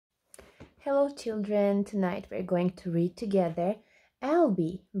Hello children, tonight we're going to read together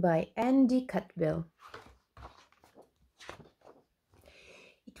Albie by Andy Cutbill.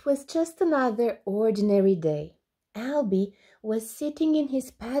 It was just another ordinary day. Albie was sitting in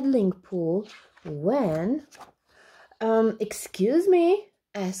his paddling pool when... Excuse me,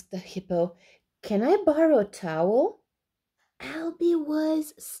 asked the hippo, can I borrow a towel? Albie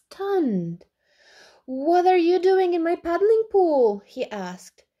was stunned. What are you doing in my paddling pool? He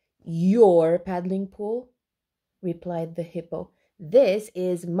asked. Your paddling pool, replied the hippo. This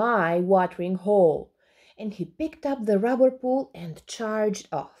is my watering hole. And he picked up the rubber pool and charged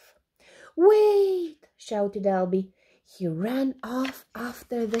off. Wait, shouted Albie. He ran off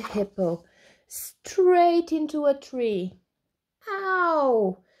after the hippo, straight into a tree.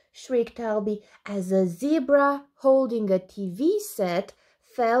 Ow! Shrieked Albie as a zebra holding a TV set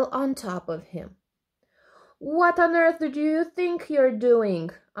fell on top of him. What on earth do you think you're doing?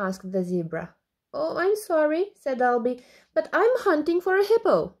 Asked the zebra. Oh, I'm sorry, said Albie, but I'm hunting for a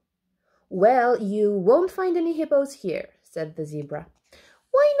hippo. Well, you won't find any hippos here, said the zebra.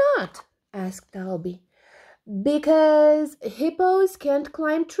 Why not? Asked Albie. Because hippos can't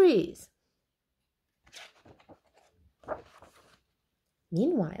climb trees.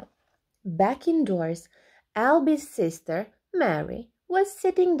 Meanwhile, back indoors, Albie's sister, Mary, was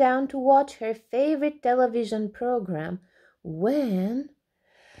sitting down to watch her favorite television program when...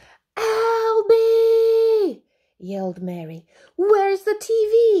 Albie! Yelled Mary. Where's the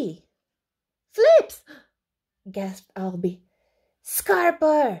TV? Flips! Gasped Albie.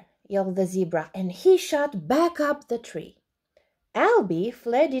 Scarper! Yelled the zebra, and he shot back up the tree. Albie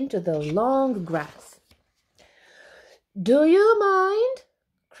fled into the long grass. Do you mind?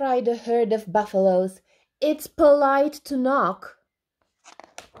 Cried a herd of buffaloes. It's polite to knock.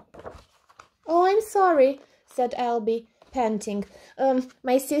 Oh, I'm sorry, said Albie, panting.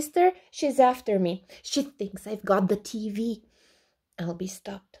 My sister, she's after me. She thinks I've got the TV. Albie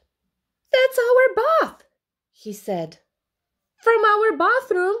stopped. That's our bath, he said. From our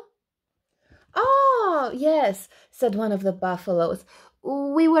bathroom? Oh, yes, said one of the buffaloes.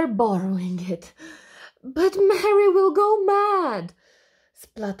 We were borrowing it. But Mary will go mad,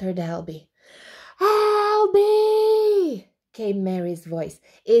 spluttered Albie. Albie! Came Mary's voice.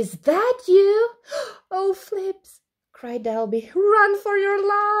 Is that you? Oh, Flips, cried Albie. Run for your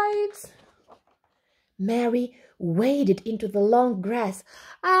lives! Mary waded into the long grass.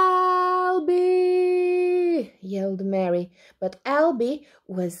 Albie! Yelled Mary, but Albie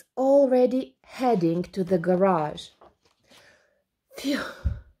was already heading to the garage. Phew,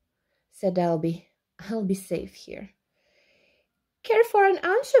 said Albie. I'll be safe here. Care for an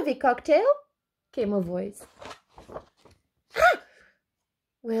anchovy cocktail? Came a voice. Ah!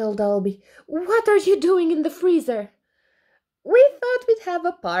 Wailed Albie. What are you doing in the freezer? We thought we'd have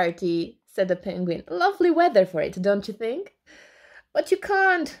a party, said the penguin. Lovely weather for it, don't you think? But you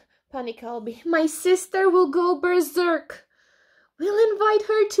can't, panicked Albie. My sister will go berserk. We'll invite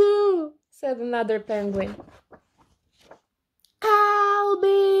her too, said another penguin.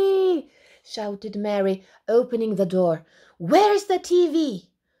 Albie! Shouted Mary, opening the door. Where's the TV?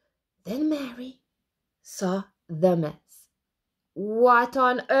 Then Mary saw the mess. What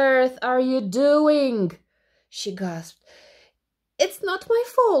on earth are you doing? She gasped. It's not my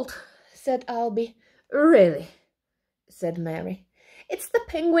fault, said Albie. Really? Said Mary. It's the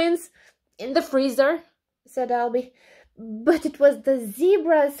penguins in the freezer, said Albie. But it was the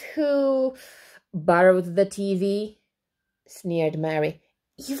zebras who borrowed the TV, sneered Mary.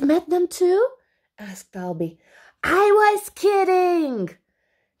 You've met them too? Asked Albie. I was kidding,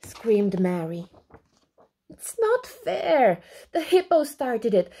 screamed Mary. It's not fair. The hippo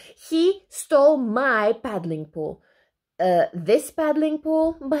started it. He stole my paddling pool. This paddling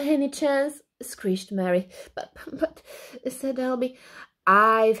pool, by any chance? Screeched Mary. But, said Albie.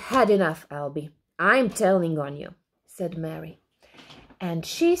 I've had enough, Albie. I'm telling on you, said Mary. And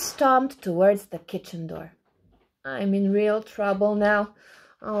she stomped towards the kitchen door. I'm in real trouble now,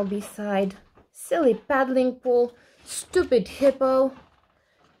 Albie sighed. Silly paddling pool, stupid hippo.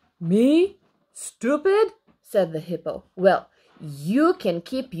 Me? Stupid? Said the hippo. Well, you can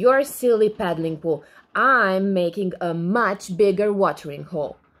keep your silly paddling pool. I'm making a much bigger watering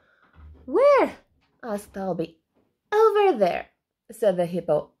hole. Where? Asked Albie. Over there, said the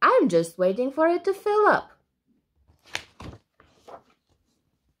hippo. I'm just waiting for it to fill up.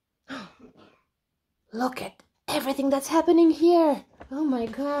 Look at everything that's happening here. Oh my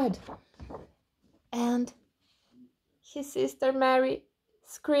God. And his sister Mary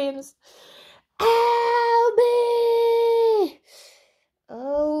screams, Albie!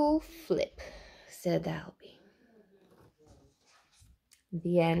 Oh, Flip, said Albie.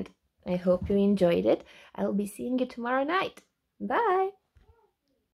 The end. I hope you enjoyed it. I'll be seeing you tomorrow night. Bye!